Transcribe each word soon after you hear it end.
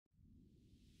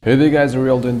Hey there guys,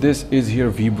 Real doing this is here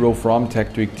Vibro from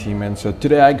TechTweak team, and so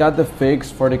today I got the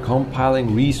fix for the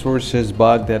compiling resources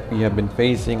bug that we have been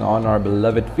facing on our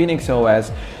beloved Phoenix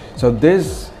OS. So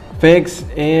this fix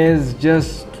is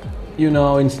just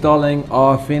installing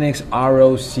a Phoenix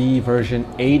ROC version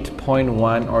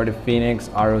 8.1 or the Phoenix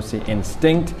ROC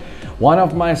Instinct. One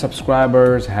of my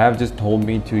subscribers have just told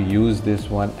me to use this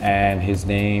one, and his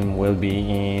name will be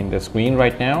in the screen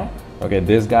right now. Okay,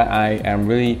 this guy, I am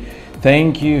really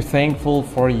thankful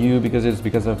for you, because it's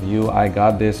because of you I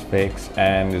got this fix,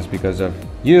 and it's because of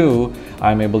you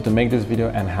I'm able to make this video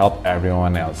and help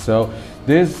everyone else. So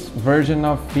this version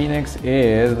of Phoenix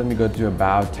is, let me go to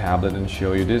About tablet and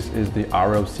show you. This is the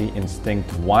ROC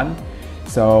Instinct 1.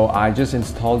 So I just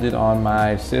installed it on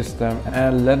my system,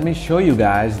 and let me show you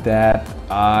guys that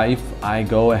if I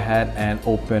go ahead and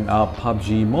open up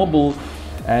Pubg mobile,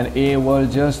 and it will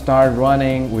just start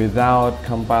running without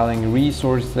compiling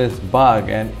resources bug,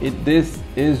 and this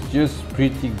is just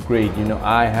pretty great.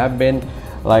 I have been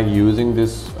like using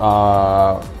this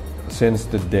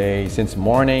since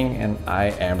morning, and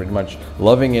I am pretty much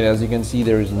loving it. As you can see,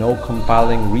 there is no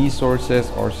compiling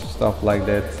resources or stuff like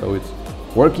that, so it's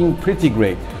working pretty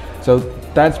great. So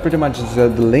that's pretty much the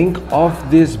link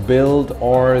of this build,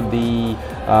 or the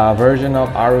version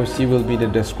of ROC will be the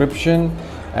description.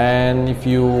 And if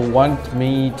you want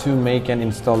me to make an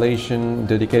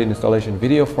dedicated installation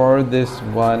video for this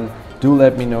one, do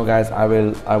let me know, guys. I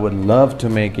would love to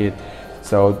make it.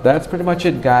 So that's pretty much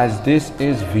it, guys. This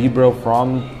is Vibro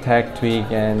from TechTweak,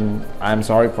 and I'm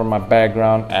sorry for my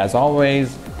background. As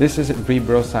always, this is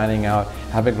Vibro signing out.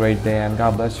 Have a great day, and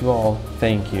God bless you all.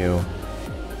 Thank you.